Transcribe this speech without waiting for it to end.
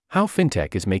How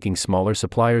Fintech is making smaller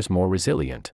suppliers more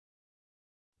resilient.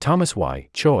 Thomas Y.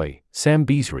 Choi, Sam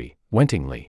Beasry,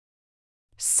 Wentingley.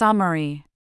 Summary.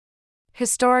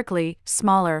 Historically,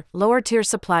 smaller, lower-tier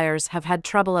suppliers have had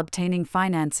trouble obtaining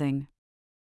financing.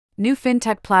 New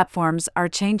fintech platforms are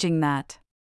changing that.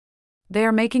 They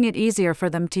are making it easier for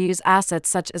them to use assets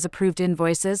such as approved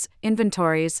invoices,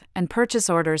 inventories, and purchase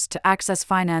orders to access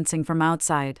financing from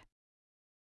outside.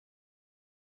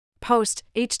 Post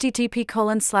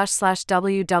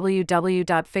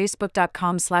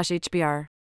http://www.facebook.com/hbr.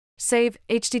 Save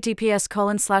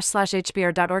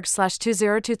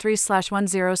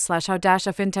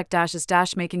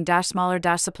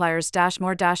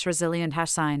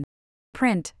https://hbr.org/2023/10-is-making-smaller-suppliers-more-resilient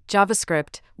Print,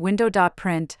 JavaScript,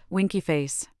 window.print, winky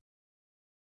face.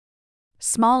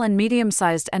 Small and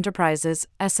medium-sized enterprises,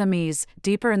 SMEs,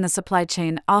 deeper in the supply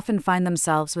chain often find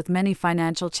themselves with many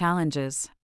financial challenges.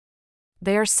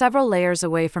 They are several layers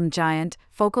away from giant,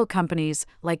 focal companies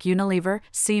like Unilever,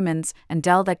 Siemens, and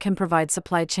Dell that can provide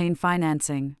supply chain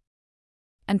financing.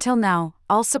 Until now,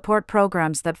 all support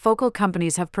programs that focal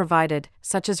companies have provided,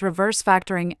 such as reverse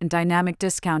factoring and dynamic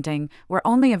discounting, were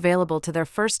only available to their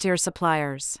first-tier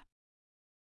suppliers.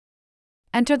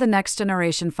 Enter the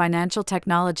next-generation financial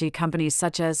technology companies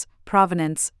such as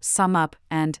Provenance, SumUp,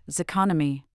 and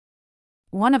Zeconomy.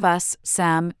 One of us,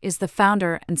 Sam, is the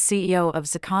founder and CEO of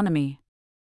Zeconomy.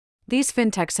 These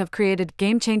fintechs have created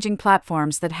game-changing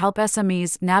platforms that help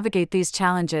SMEs navigate these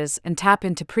challenges and tap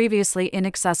into previously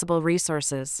inaccessible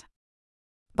resources.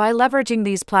 By leveraging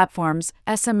these platforms,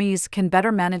 SMEs can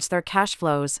better manage their cash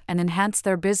flows and enhance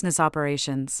their business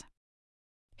operations.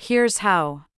 Here's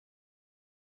how.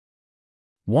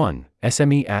 1.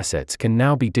 SME assets can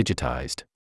now be digitized.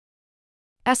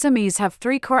 SMEs have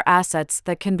three core assets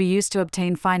that can be used to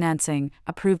obtain financing: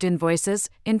 approved invoices,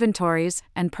 inventories,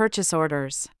 and purchase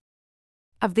orders.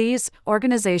 Of these,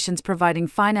 organizations providing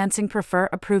financing prefer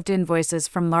approved invoices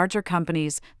from larger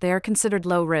companies. They are considered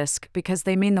low risk because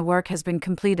they mean the work has been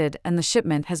completed and the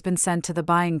shipment has been sent to the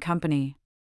buying company.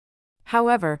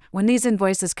 However, when these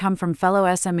invoices come from fellow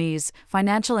SMEs,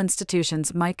 financial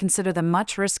institutions might consider them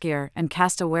much riskier and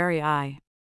cast a wary eye.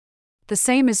 The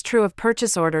same is true of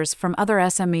purchase orders from other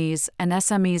SMEs and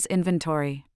SMEs'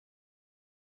 inventory.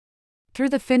 Through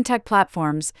the fintech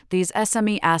platforms, these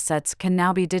SME assets can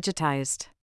now be digitized.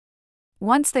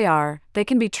 Once they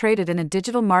can be traded in a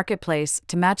digital marketplace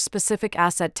to match specific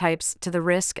asset types to the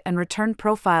risk and return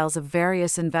profiles of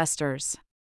various investors.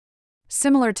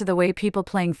 Similar to the way people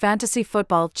playing fantasy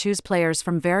football choose players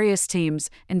from various teams,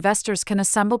 investors can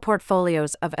assemble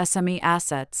portfolios of SME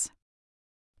assets.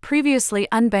 Previously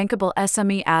unbankable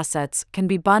SME assets can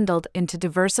be bundled into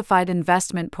diversified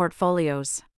investment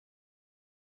portfolios.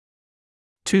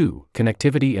 2.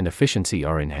 Connectivity and efficiency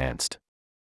are enhanced.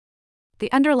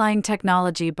 The underlying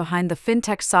technology behind the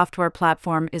fintech software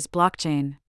platform is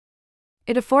blockchain.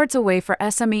 It affords a way for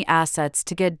SME assets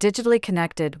to get digitally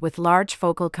connected with large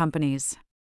focal companies.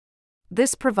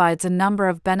 This provides a number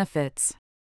of benefits.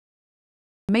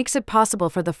 Makes it possible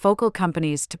for the focal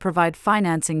companies to provide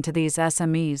financing to these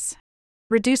SMEs.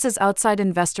 Reduces outside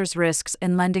investors' risks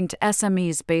in lending to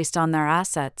SMEs based on their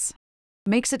assets.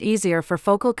 Makes it easier for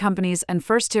focal companies and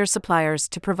first-tier suppliers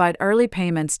to provide early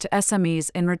payments to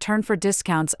SMEs in return for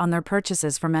discounts on their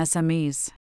purchases from SMEs.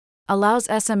 Allows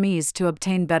SMEs to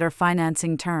obtain better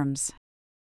financing terms.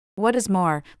 What is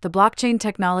more, the blockchain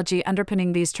technology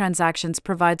underpinning these transactions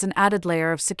provides an added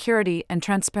layer of security and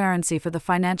transparency for the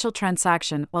financial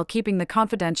transaction while keeping the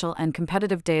confidential and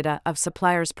competitive data of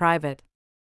suppliers private.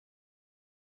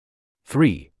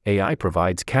 3. AI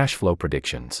provides cash flow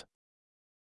predictions.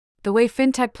 The way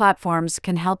fintech platforms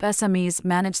can help SMEs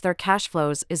manage their cash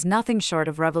flows is nothing short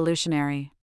of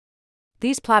revolutionary.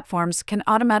 These platforms can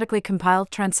automatically compile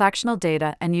transactional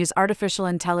data and use artificial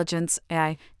intelligence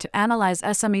 (AI) to analyze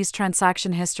SMEs'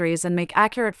 transaction histories and make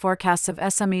accurate forecasts of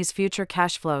SMEs' future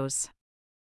cash flows.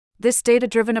 This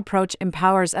data-driven approach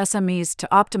empowers SMEs to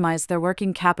optimize their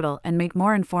working capital and make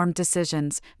more informed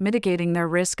decisions, mitigating their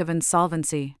risk of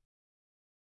insolvency.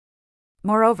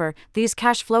 Moreover, these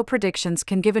cash flow predictions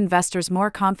can give investors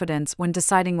more confidence when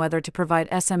deciding whether to provide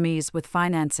SMEs with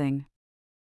financing.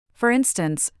 For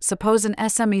instance, suppose an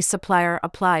SME supplier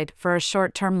applied for a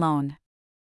short-term loan.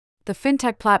 The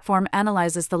fintech platform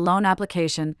analyzes the loan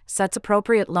application, sets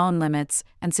appropriate loan limits,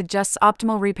 and suggests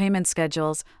optimal repayment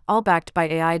schedules, all backed by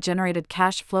AI-generated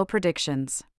cash flow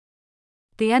predictions.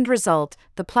 The end result,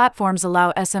 the platforms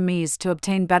allow SMEs to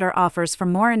obtain better offers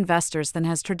from more investors than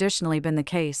has traditionally been the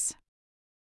case.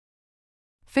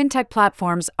 Fintech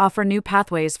platforms offer new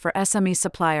pathways for SME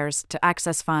suppliers to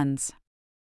access funds.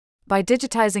 By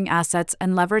digitizing assets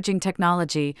and leveraging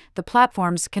technology, the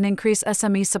platforms can increase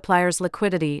SME suppliers'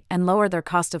 liquidity and lower their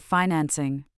cost of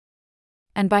financing.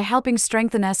 And by helping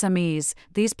strengthen SMEs,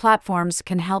 these platforms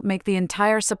can help make the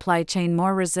entire supply chain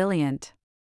more resilient.